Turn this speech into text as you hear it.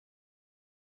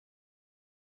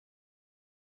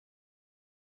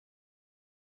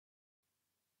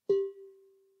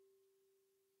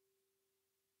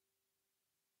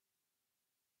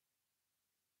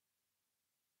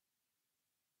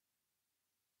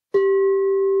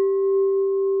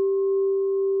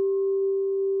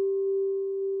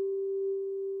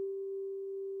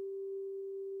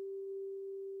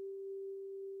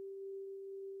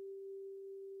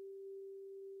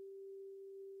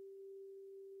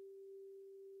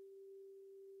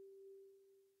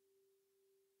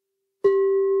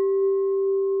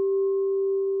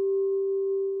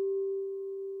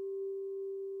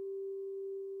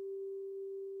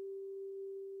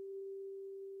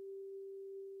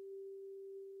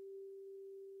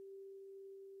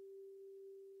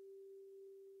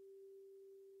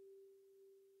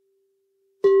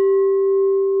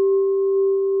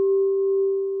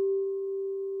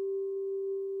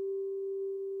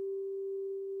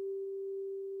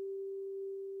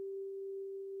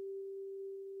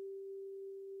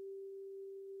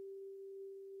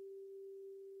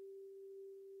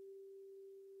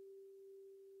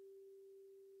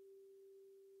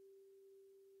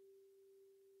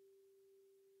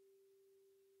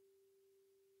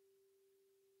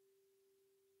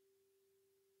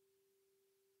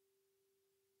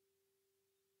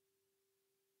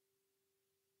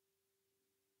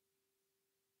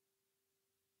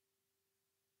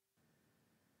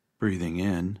Breathing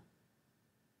in,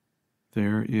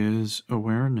 there is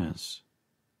awareness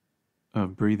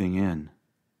of breathing in.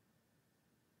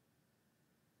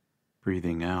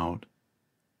 Breathing out,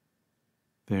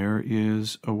 there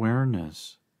is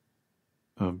awareness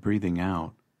of breathing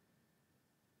out.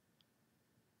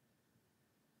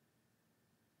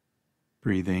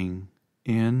 Breathing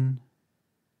in,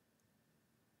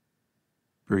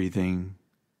 breathing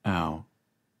out.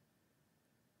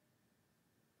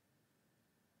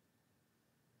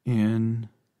 In,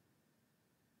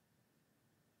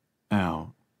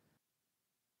 out.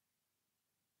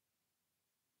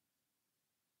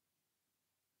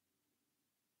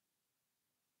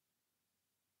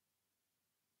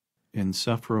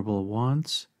 Insufferable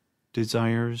wants,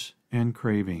 desires, and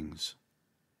cravings.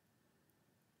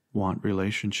 Want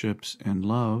relationships and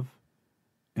love,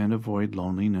 and avoid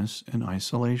loneliness and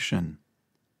isolation.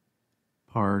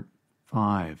 Part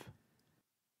 5.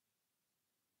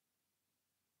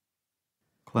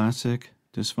 Classic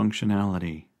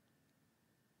dysfunctionality.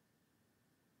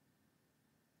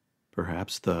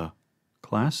 Perhaps the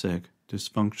classic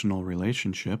dysfunctional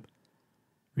relationship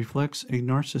reflects a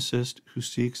narcissist who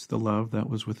seeks the love that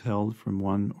was withheld from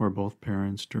one or both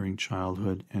parents during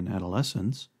childhood and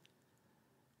adolescence,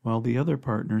 while the other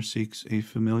partner seeks a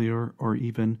familiar or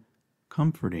even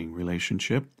comforting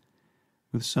relationship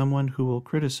with someone who will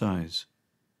criticize,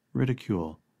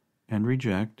 ridicule, and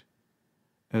reject,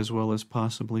 as well as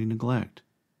possibly neglect,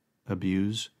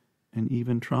 abuse, and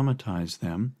even traumatize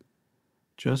them,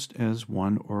 just as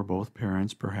one or both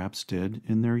parents perhaps did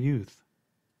in their youth.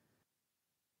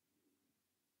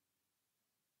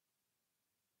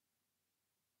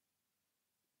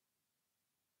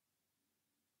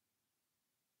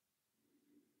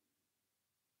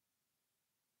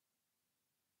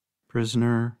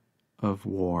 Prisoner of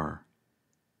war.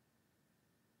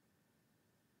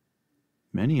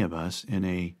 Many of us in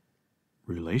a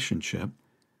relationship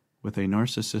with a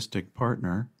narcissistic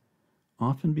partner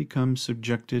often become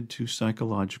subjected to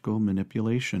psychological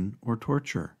manipulation or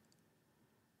torture,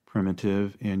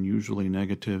 primitive and usually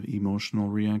negative emotional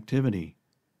reactivity,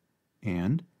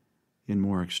 and, in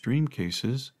more extreme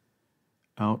cases,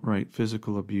 outright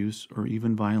physical abuse or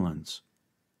even violence,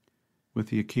 with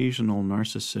the occasional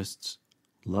narcissist's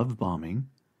love bombing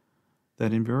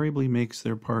that invariably makes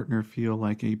their partner feel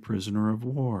like a prisoner of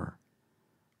war,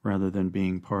 rather than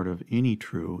being part of any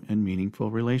true and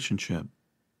meaningful relationship.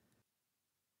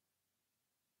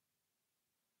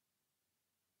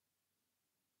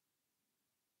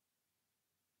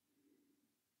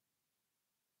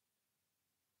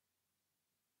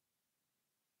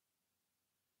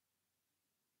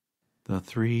 The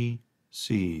 3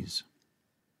 C's.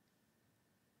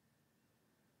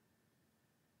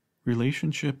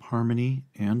 Relationship harmony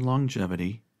and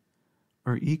longevity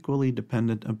are equally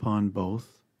dependent upon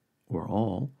both, or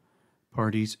all,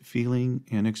 parties feeling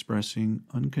and expressing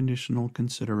unconditional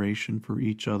consideration for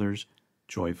each other's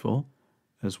joyful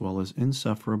as well as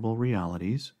insufferable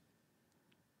realities,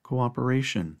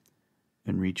 cooperation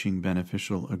in reaching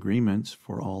beneficial agreements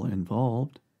for all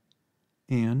involved,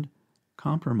 and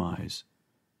compromise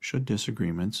should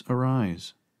disagreements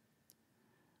arise,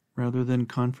 rather than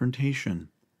confrontation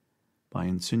by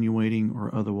insinuating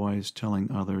or otherwise telling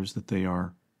others that they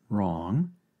are wrong,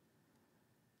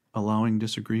 allowing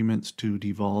disagreements to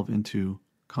devolve into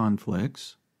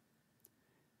conflicts,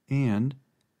 and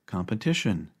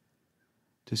competition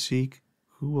to seek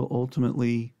who will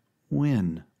ultimately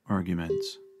win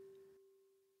arguments.